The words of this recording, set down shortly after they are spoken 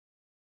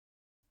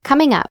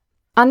Coming up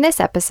on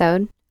this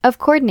episode of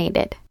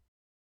Coordinated.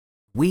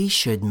 We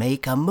should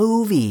make a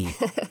movie.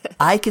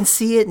 I can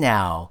see it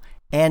now.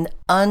 An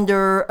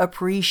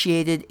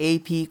underappreciated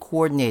AP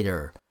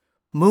coordinator,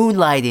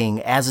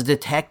 moonlighting as a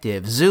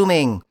detective,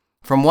 zooming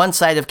from one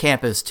side of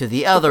campus to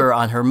the other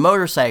on her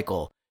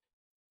motorcycle.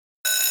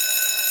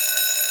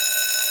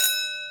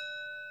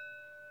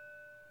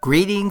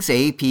 Greetings,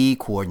 AP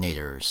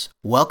coordinators.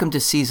 Welcome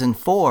to Season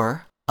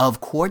 4 of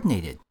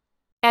Coordinated.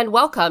 And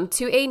welcome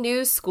to a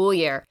new school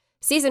year.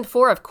 Season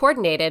 4 of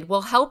Coordinated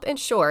will help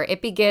ensure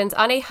it begins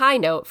on a high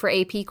note for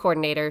AP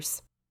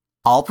coordinators.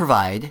 I'll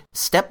provide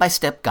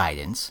step-by-step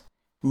guidance,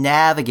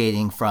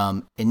 navigating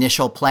from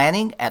initial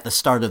planning at the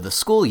start of the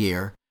school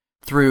year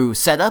through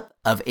setup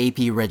of AP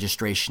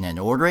registration and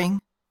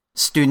ordering,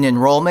 student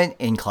enrollment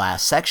in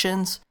class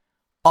sections,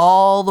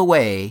 all the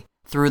way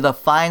through the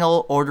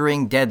final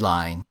ordering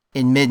deadline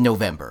in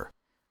mid-November.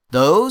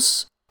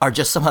 Those are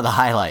just some of the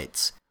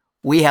highlights.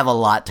 We have a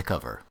lot to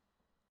cover.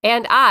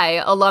 And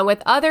I, along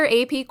with other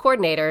AP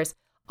coordinators,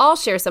 all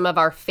share some of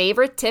our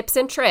favorite tips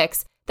and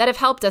tricks that have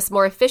helped us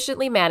more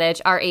efficiently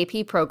manage our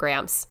AP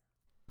programs.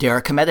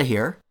 Derek Cometa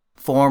here,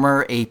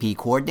 former AP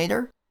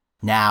coordinator,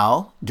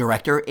 now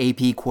Director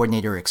AP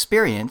Coordinator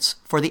Experience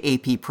for the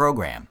AP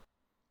program.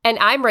 And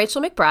I'm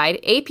Rachel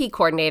McBride, AP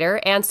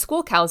Coordinator and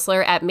School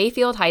Counselor at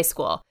Mayfield High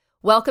School.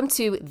 Welcome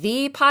to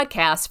the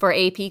podcast for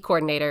AP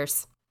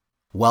coordinators.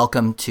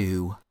 Welcome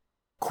to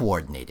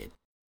Coordinated.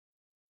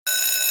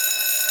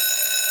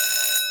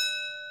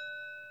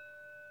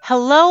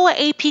 Hello,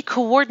 AP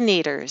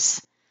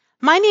coordinators.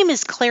 My name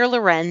is Claire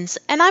Lorenz,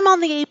 and I'm on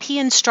the AP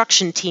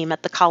instruction team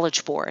at the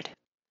College Board.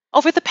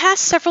 Over the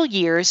past several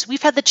years,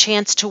 we've had the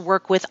chance to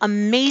work with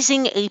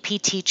amazing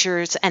AP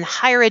teachers and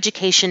higher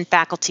education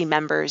faculty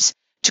members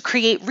to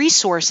create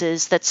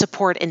resources that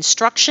support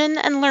instruction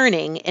and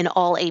learning in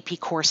all AP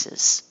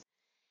courses.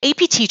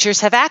 AP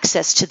teachers have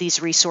access to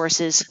these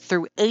resources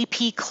through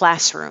AP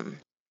Classroom.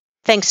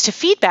 Thanks to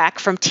feedback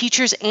from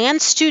teachers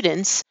and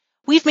students,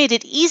 we've made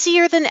it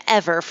easier than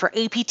ever for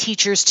AP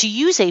teachers to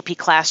use AP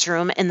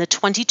Classroom in the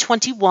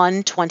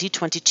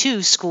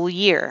 2021-2022 school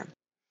year.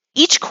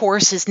 Each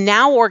course is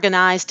now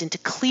organized into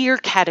clear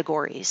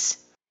categories.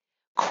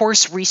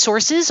 Course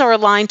resources are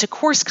aligned to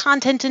course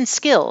content and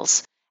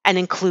skills and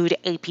include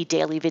AP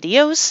daily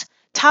videos,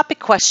 topic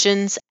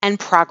questions, and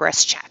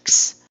progress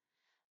checks.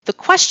 The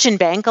question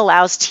bank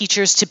allows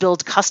teachers to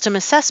build custom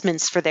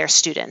assessments for their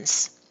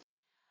students.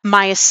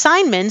 My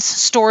Assignments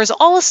stores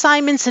all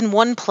assignments in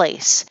one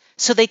place,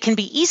 so they can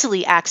be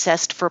easily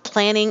accessed for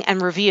planning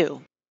and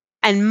review.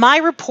 And My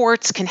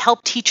Reports can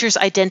help teachers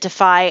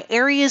identify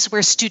areas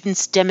where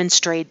students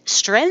demonstrate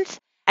strength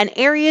and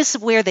areas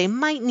where they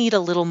might need a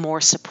little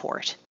more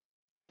support.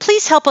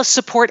 Please help us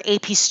support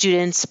AP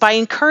students by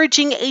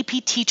encouraging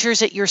AP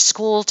teachers at your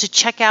school to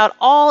check out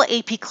all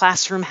AP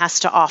Classroom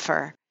has to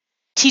offer.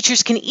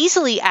 Teachers can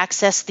easily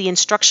access the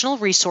instructional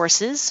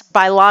resources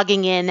by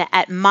logging in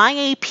at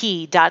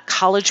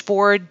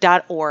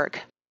myap.collegeboard.org.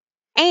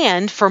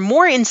 And for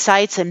more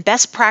insights and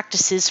best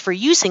practices for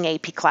using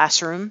AP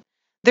Classroom,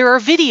 there are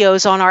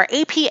videos on our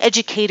AP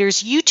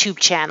Educators YouTube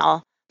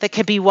channel that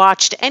can be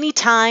watched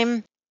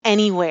anytime,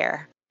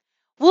 anywhere.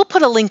 We'll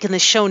put a link in the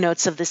show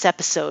notes of this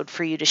episode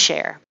for you to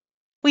share.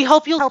 We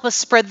hope you'll help us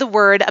spread the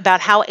word about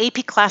how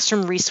AP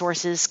Classroom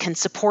resources can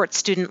support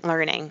student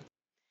learning.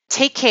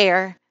 Take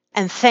care,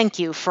 and thank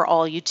you for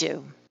all you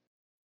do.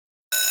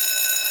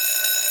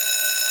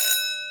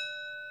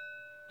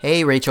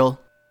 Hey, Rachel.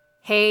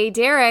 Hey,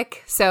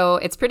 Derek. So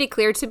it's pretty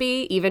clear to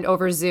me, even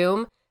over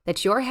Zoom,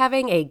 that you're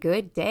having a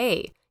good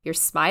day. You're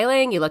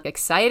smiling, you look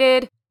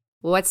excited.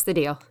 What's the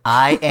deal?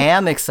 I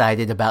am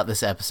excited about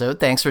this episode.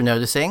 Thanks for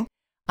noticing.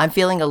 I'm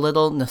feeling a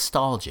little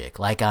nostalgic,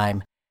 like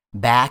I'm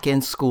back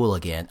in school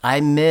again. I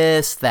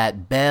miss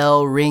that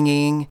bell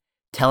ringing,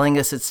 telling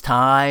us it's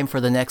time for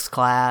the next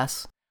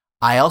class.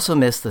 I also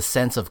miss the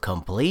sense of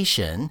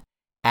completion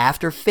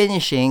after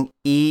finishing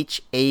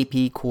each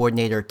AP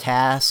coordinator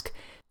task.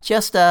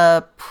 Just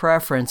a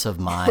preference of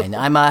mine.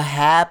 I'm a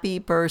happy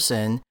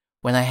person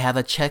when I have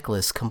a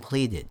checklist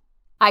completed.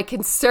 I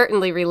can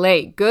certainly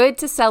relate. Good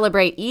to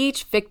celebrate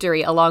each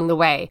victory along the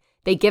way.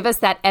 They give us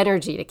that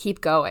energy to keep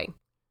going.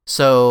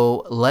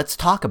 So let's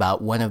talk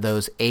about one of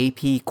those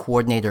AP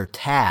coordinator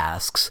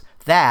tasks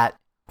that,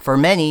 for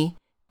many,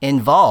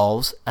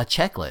 involves a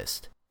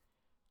checklist.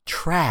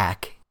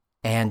 Track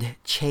and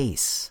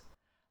chase.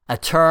 A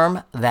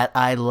term that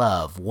I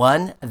love,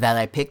 one that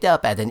I picked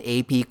up at an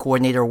AP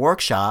coordinator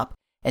workshop.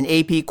 An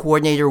AP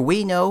coordinator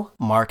we know,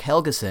 Mark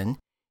Helgeson,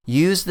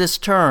 used this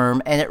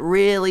term and it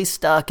really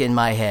stuck in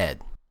my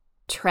head.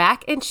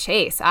 Track and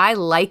chase, I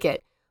like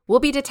it. We'll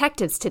be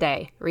detectives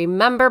today.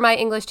 Remember my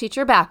English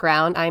teacher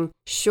background. I'm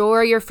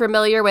sure you're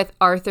familiar with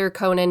Arthur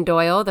Conan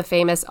Doyle, the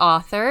famous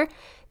author.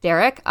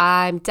 Derek,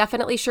 I'm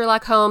definitely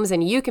Sherlock Holmes,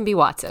 and you can be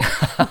Watson.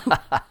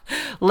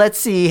 Let's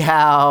see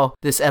how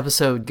this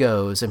episode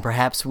goes, and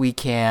perhaps we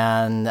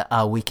can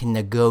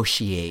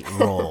negotiate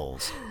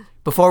roles.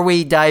 Before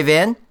we dive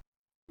in,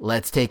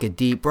 let's take a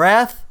deep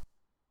breath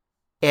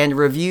and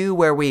review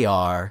where we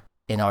are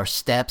in our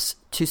Steps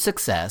to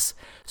Success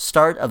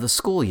start of the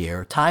school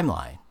year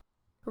timeline.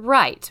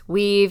 Right.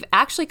 We've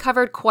actually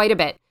covered quite a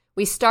bit.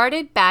 We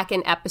started back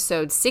in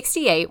episode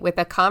 68 with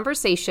a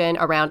conversation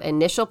around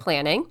initial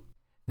planning.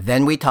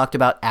 Then we talked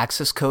about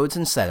access codes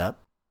and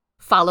setup,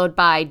 Followed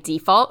by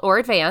default or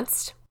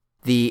advanced.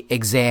 the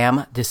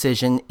exam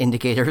decision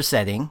indicator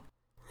setting.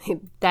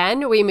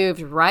 Then we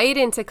moved right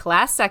into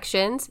class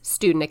sections,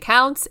 student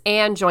accounts,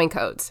 and join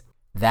codes.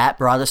 That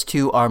brought us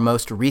to our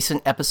most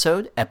recent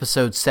episode,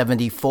 episode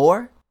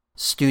 74,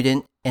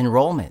 student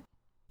enrollment.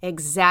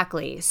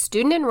 Exactly.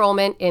 Student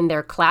enrollment in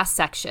their class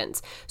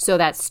sections so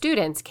that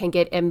students can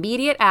get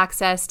immediate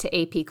access to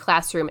AP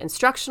Classroom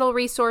instructional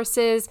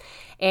resources,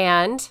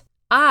 and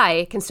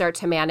I can start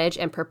to manage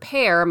and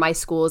prepare my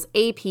school's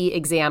AP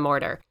exam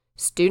order.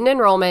 Student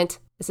enrollment,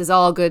 this is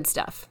all good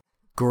stuff.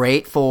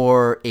 Great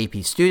for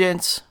AP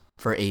students,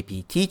 for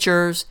AP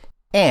teachers,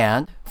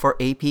 and for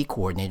AP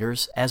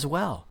coordinators as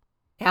well.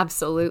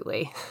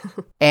 Absolutely.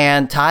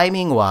 And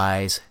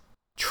timing-wise,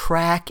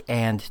 track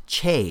and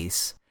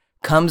chase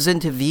comes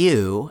into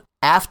view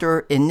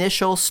after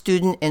initial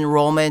student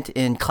enrollment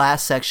in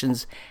class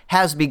sections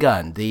has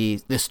begun.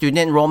 The student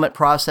enrollment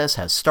process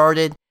has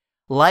started.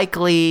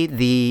 Likely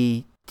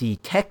the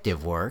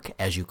detective work,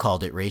 as you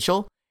called it,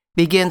 Rachel,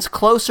 begins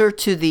closer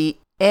to the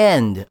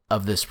end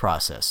of this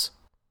process.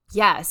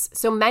 Yes,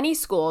 so many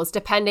schools,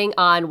 depending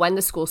on when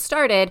the school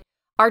started,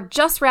 are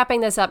just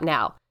wrapping this up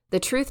now. The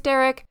truth,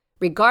 Derek,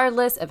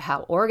 regardless of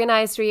how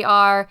organized we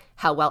are,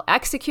 how well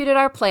executed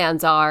our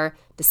plans are,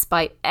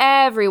 despite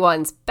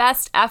everyone's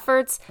best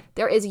efforts,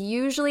 there is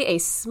usually a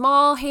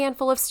small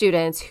handful of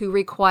students who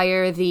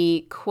require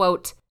the,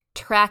 quote,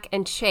 track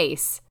and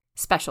chase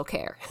special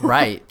care.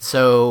 Right.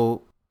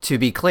 So to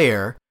be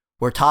clear,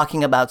 we're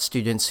talking about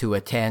students who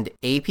attend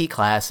AP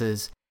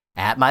classes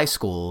at my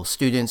school,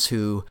 students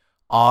who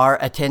are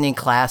attending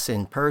class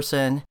in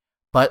person,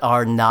 but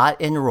are not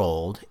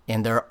enrolled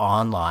in their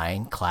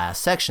online class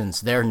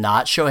sections. They're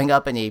not showing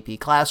up in AP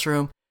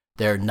Classroom.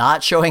 They're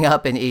not showing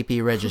up in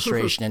AP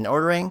registration and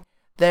ordering.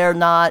 They're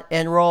not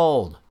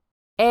enrolled.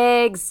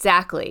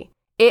 Exactly.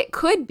 It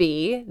could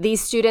be these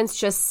students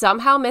just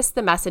somehow missed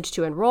the message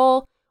to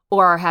enroll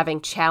or are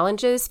having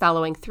challenges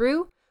following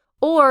through,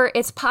 or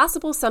it's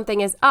possible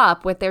something is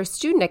up with their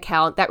student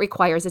account that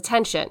requires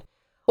attention.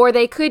 Or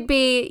they could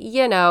be,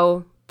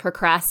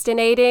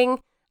 procrastinating.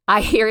 I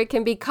hear it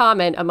can be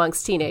common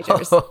amongst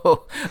teenagers.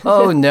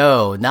 Oh,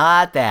 no,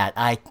 not that.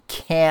 I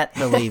can't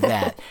believe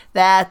that.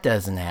 That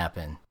doesn't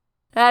happen.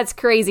 That's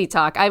crazy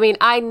talk. I mean,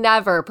 I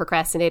never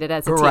procrastinated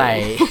as a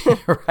teen.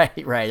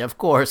 Right. Of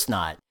course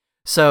not.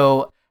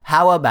 So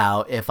how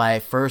about if I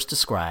first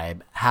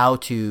describe how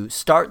to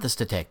start this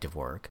detective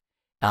work?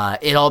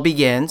 It all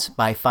begins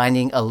by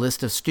finding a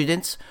list of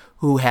students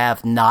who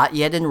have not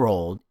yet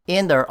enrolled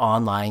in their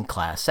online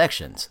class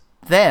sections.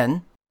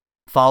 Then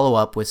follow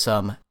up with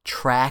some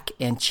track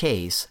and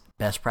chase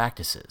best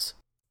practices.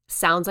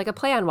 Sounds like a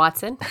plan,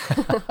 Watson.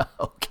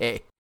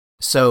 Okay.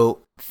 So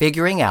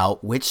figuring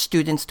out which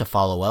students to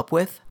follow up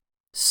with,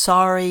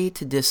 sorry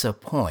to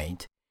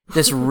disappoint,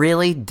 this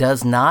really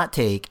does not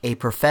take a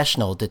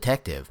professional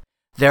detective.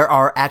 There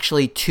are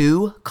actually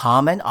two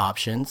common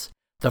options.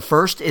 The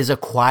first is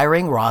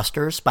acquiring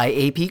rosters by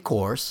AP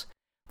course.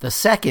 The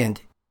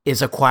second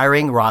is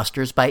acquiring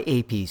rosters by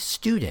AP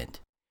student.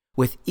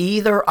 With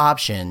either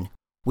option,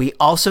 we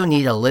also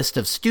need a list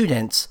of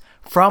students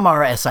from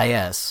our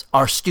SIS,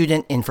 our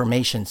Student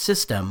Information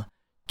System,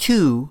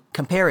 to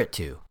compare it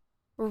to.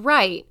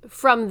 Right.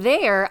 From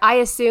there, I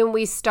assume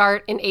we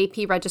start an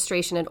AP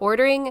registration and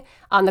ordering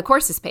on the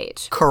courses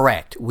page.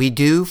 Correct. We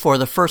do for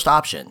the first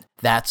option.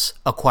 That's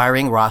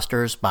acquiring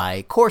rosters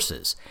by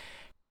courses.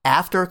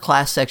 After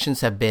class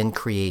sections have been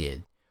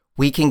created,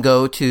 we can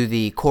go to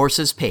the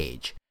courses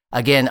page.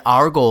 Again,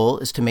 our goal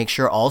is to make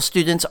sure all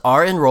students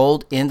are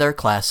enrolled in their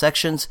class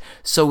sections,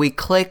 so we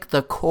click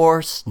the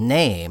course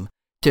name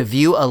to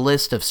view a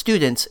list of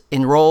students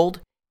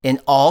enrolled in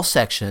all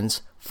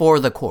sections for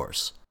the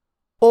course.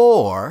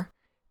 Or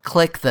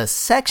click the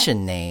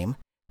section name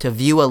to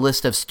view a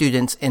list of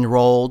students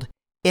enrolled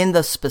in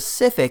the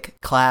specific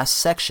class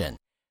section.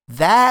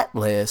 That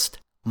list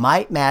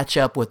might match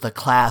up with the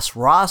class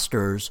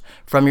rosters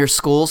from your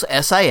school's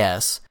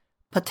SIS,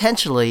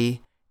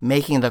 potentially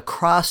making the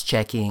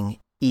cross-checking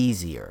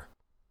easier.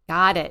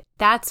 Got it.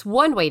 That's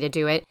one way to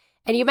do it.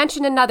 And you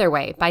mentioned another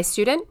way, by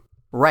student?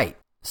 Right.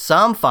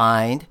 Some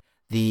find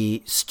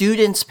the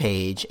students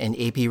page in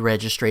AP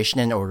registration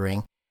and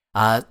ordering.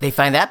 They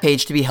find that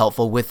page to be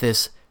helpful with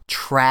this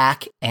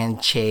track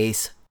and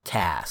chase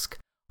task.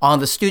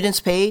 On the students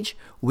page,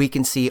 we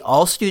can see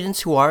all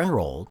students who are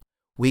enrolled.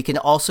 We can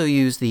also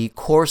use the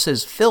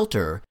courses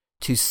filter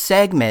to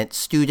segment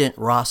student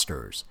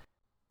rosters.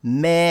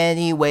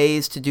 Many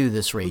ways to do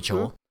this,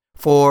 Rachel.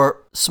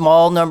 For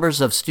small numbers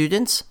of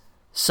students,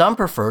 some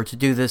prefer to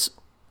do this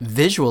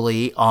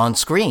visually on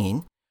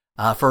screen.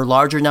 For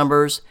larger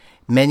numbers,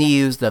 many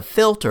use the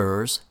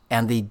filters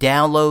and the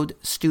Download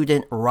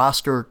Student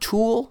Roster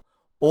tool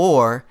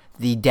or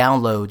the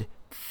Download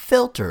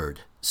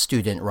Filtered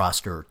Student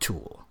Roster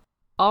tool.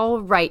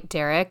 All right,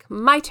 Derek,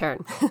 my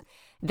turn.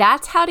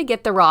 That's how to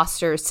get the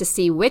rosters to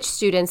see which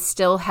students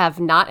still have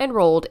not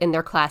enrolled in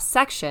their class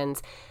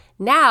sections.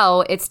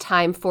 Now it's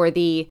time for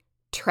the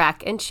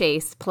track and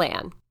chase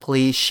plan.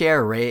 Please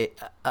share,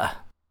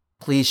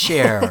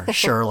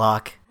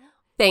 Sherlock.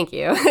 Thank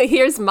you.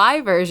 Here's my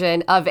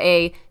version of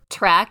a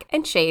track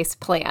and chase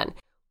plan.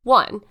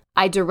 1,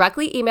 I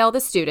directly email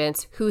the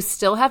students who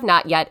still have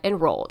not yet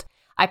enrolled.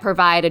 I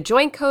provide a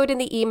join code in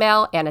the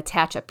email and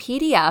attach a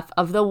PDF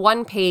of the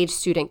one-page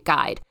student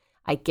guide.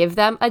 I give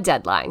them a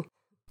deadline.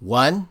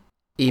 1,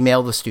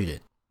 email the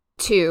student.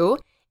 2,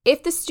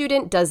 if the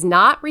student does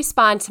not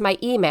respond to my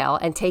email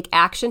and take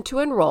action to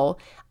enroll,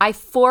 I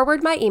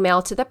forward my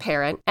email to the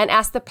parent and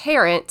ask the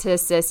parent to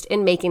assist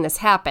in making this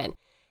happen.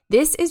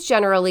 This is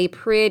generally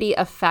pretty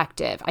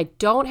effective. I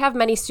don't have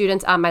many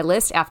students on my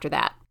list after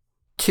that.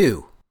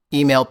 2,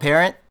 email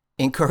parent,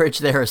 encourage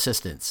their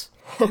assistance.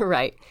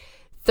 Right.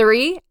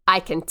 3, I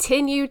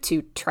continue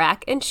to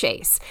track and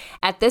chase.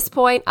 At this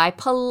point, I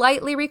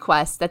politely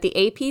request that the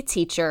AP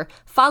teacher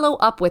follow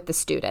up with the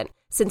student,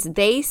 since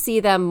they see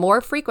them more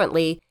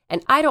frequently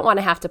and I don't want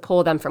to have to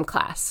pull them from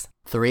class.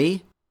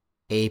 3,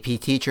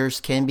 AP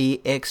teachers can be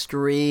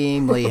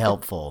extremely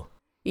helpful.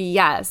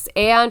 Yes,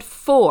 and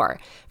 4,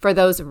 for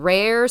those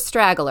rare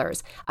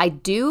stragglers, I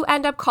do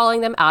end up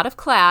calling them out of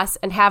class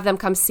and have them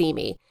come see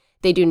me.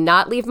 They do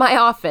not leave my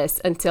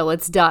office until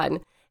it's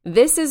done.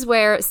 This is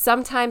where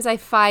sometimes I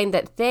find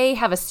that they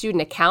have a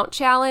student account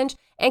challenge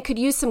and could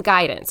use some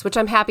guidance, which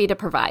I'm happy to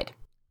provide.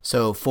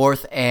 So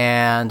 4th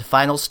and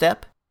final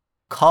step,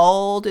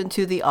 called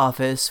into the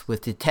office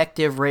with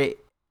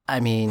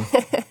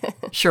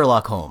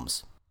Sherlock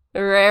Holmes.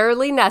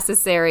 Rarely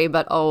necessary,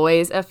 but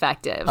always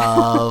effective.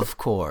 Of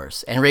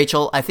course. And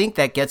Rachel, I think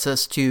that gets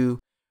us to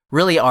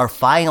really our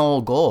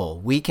final goal.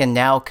 We can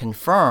now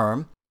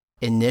confirm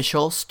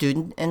initial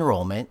student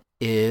enrollment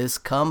is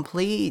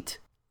complete.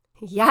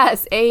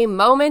 Yes, a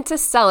moment to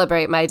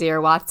celebrate, my dear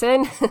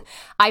Watson.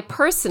 I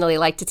personally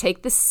like to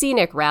take the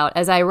scenic route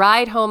as I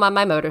ride home on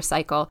my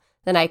motorcycle.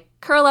 Then I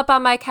curl up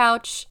on my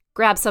couch,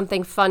 grab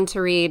something fun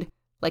to read,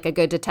 like a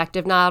good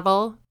detective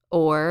novel,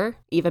 or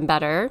even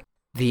better,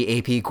 the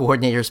AP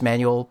Coordinator's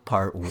Manual,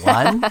 Part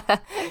 1.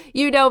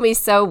 You know me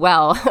so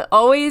well.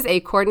 Always a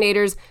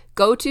coordinator's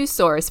go-to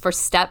source for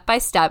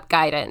step-by-step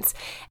guidance.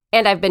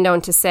 And I've been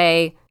known to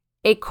say,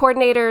 a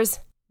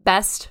coordinator's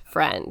best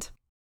friend.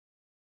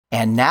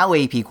 And now,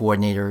 AP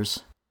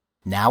coordinators,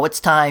 now it's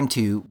time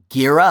to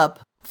gear up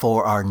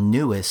for our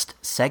newest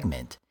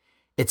segment.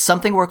 It's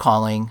something we're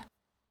calling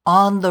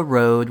On the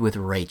Road with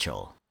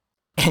Rachel.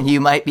 And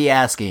you might be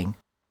asking,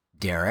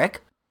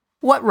 Derek,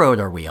 what road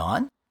are we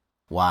on?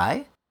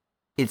 Why?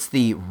 It's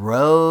the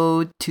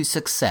road to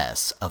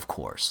success, of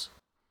course.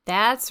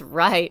 That's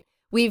right.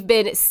 We've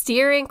been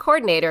steering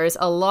coordinators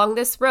along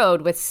this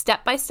road with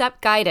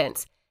step-by-step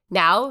guidance.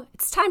 Now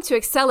it's time to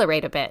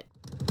accelerate a bit.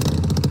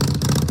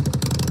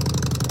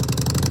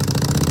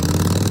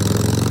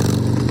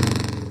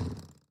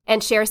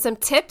 And share some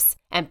tips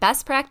and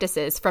best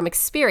practices from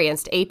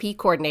experienced AP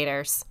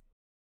coordinators.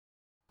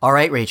 All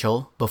right,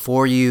 Rachel,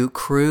 before you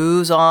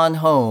cruise on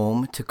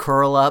home to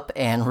curl up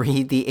and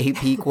read the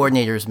AP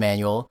Coordinator's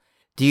Manual,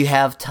 do you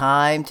have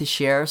time to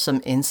share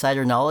some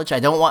insider knowledge? I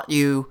don't want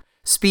you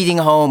speeding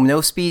home,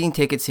 no speeding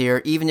tickets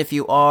here, even if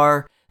you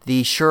are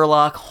the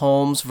Sherlock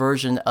Holmes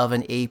version of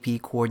an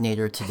AP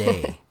coordinator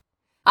today.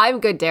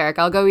 I'm good, Derek.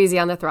 I'll go easy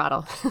on the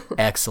throttle.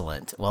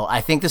 Excellent. Well,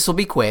 I think this will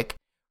be quick.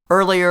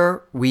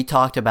 Earlier, we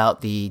talked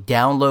about the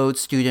Download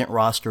Student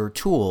Roster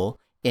tool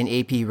in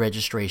AP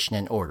registration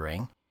and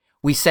ordering.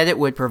 We said it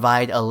would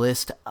provide a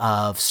list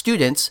of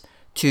students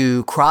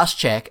to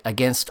cross-check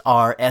against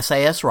our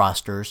SIS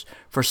rosters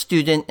for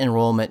student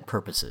enrollment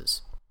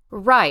purposes.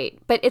 Right,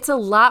 but it's a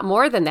lot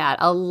more than that,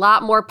 a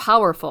lot more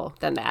powerful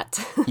than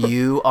that.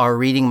 You are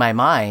reading my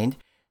mind.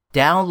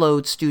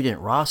 Download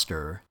Student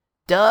Roster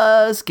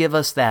does give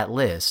us that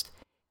list.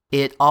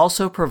 It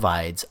also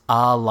provides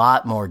a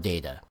lot more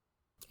data.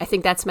 I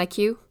think that's my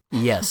cue.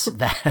 Yes,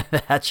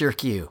 that's your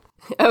cue.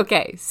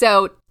 Okay,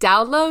 so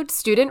Download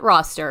Student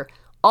Roster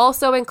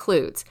also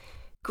includes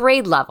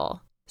grade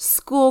level,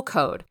 school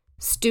code,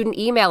 student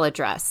email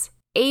address,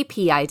 AP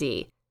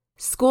ID,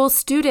 school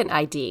student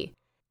ID,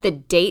 the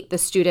date the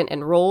student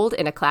enrolled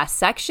in a class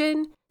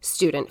section,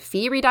 student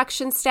fee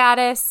reduction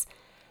status,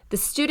 the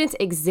student's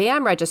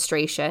exam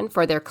registration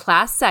for their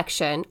class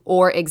section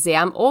or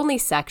exam-only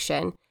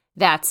section,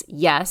 that's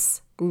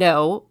yes,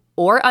 no,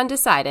 or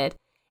undecided,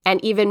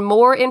 and even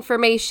more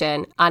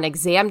information on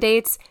exam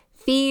dates,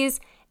 fees,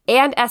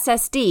 and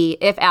SSD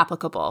if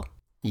applicable.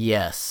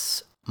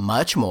 Yes,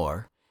 much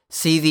more.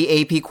 See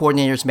the AP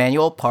Coordinator's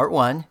Manual, Part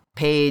 1,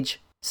 page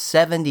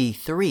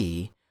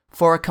 73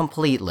 for a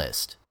complete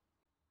list.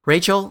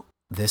 Rachel,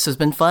 this has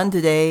been fun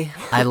today.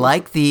 I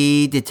like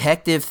the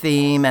detective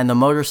theme and the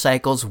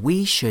motorcycles.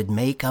 We should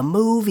make a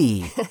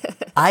movie.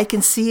 I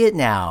can see it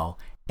now.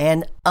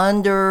 An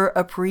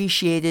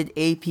underappreciated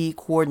AP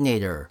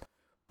coordinator,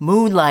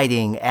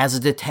 moonlighting as a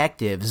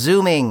detective,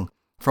 zooming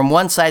from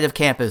one side of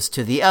campus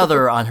to the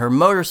other on her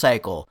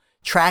motorcycle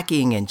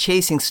tracking and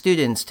chasing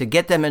students to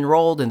get them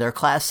enrolled in their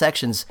class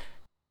sections.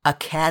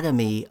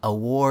 Academy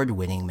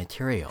Award-winning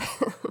material.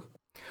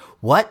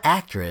 What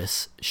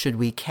actress should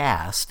we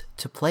cast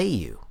to play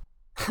you?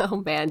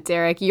 Oh man,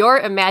 Derek, your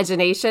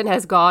imagination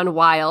has gone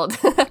wild.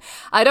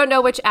 I don't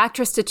know which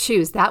actress to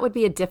choose. That would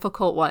be a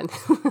difficult one.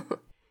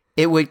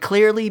 It would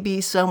clearly be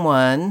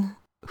someone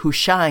who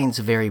shines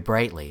very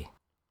brightly.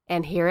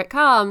 And here it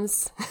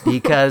comes.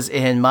 Because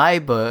in my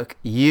book,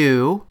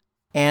 you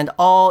and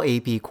all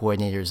AP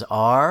coordinators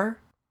are...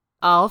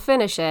 I'll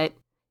finish it.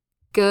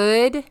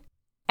 Good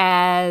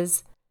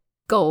as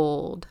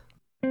gold.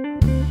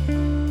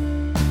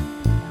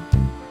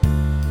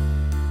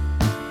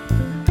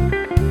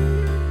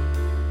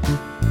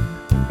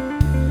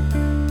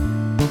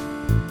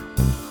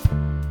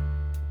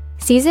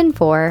 Season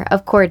 4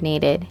 of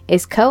Coordinated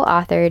is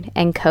co-authored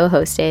and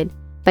co-hosted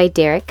by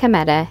Derek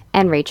Cometa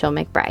and Rachel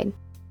McBride.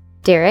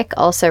 Derek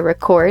also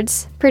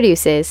records,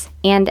 produces,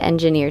 and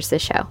engineers the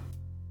show.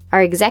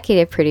 Our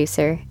executive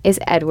producer is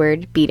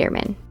Edward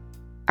Biederman.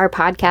 Our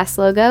podcast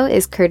logo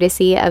is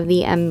courtesy of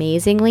the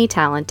amazingly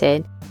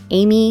talented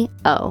Amy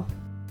O.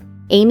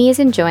 Amy is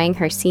enjoying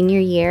her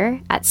senior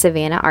year at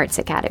Savannah Arts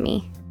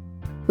Academy.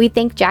 We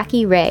thank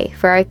Jackie Ray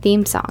for our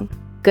theme song,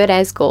 Good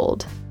as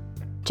Gold.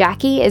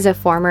 Jackie is a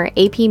former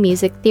AP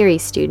Music Theory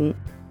student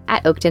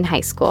at Oakton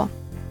High School.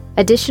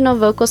 Additional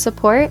vocal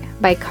support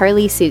by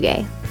Carly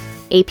Suge,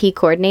 AP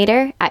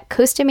coordinator at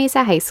Costa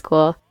Mesa High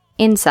School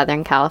in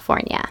Southern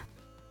California.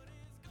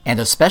 And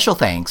a special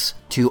thanks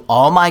to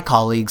all my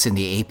colleagues in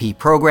the AP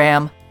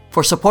program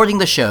for supporting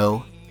the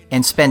show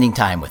and spending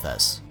time with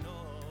us.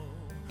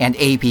 And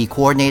AP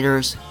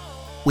coordinators,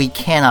 we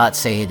cannot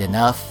say it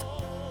enough.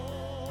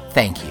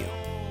 Thank you.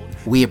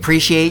 We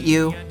appreciate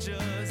you.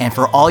 And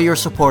for all your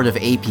support of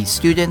AP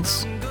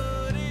students,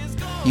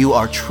 you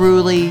are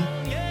truly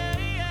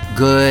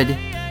good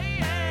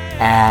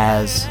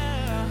as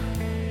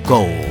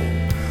gold.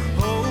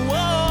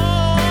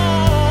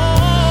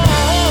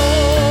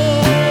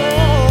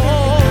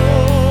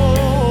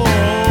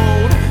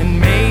 And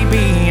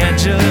maybe I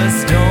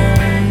just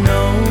don't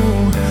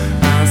know.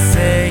 I'll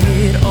say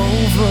it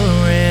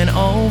over and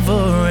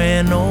over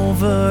and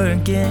over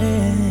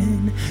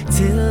again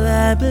till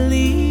I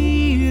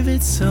believe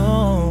it's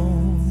so.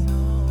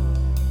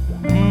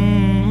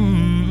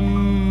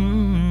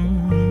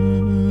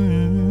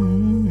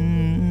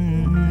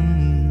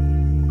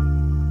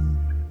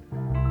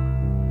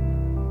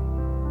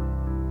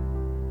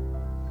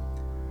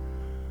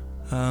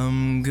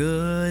 I'm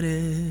good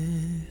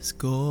as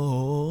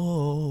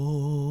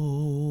gold.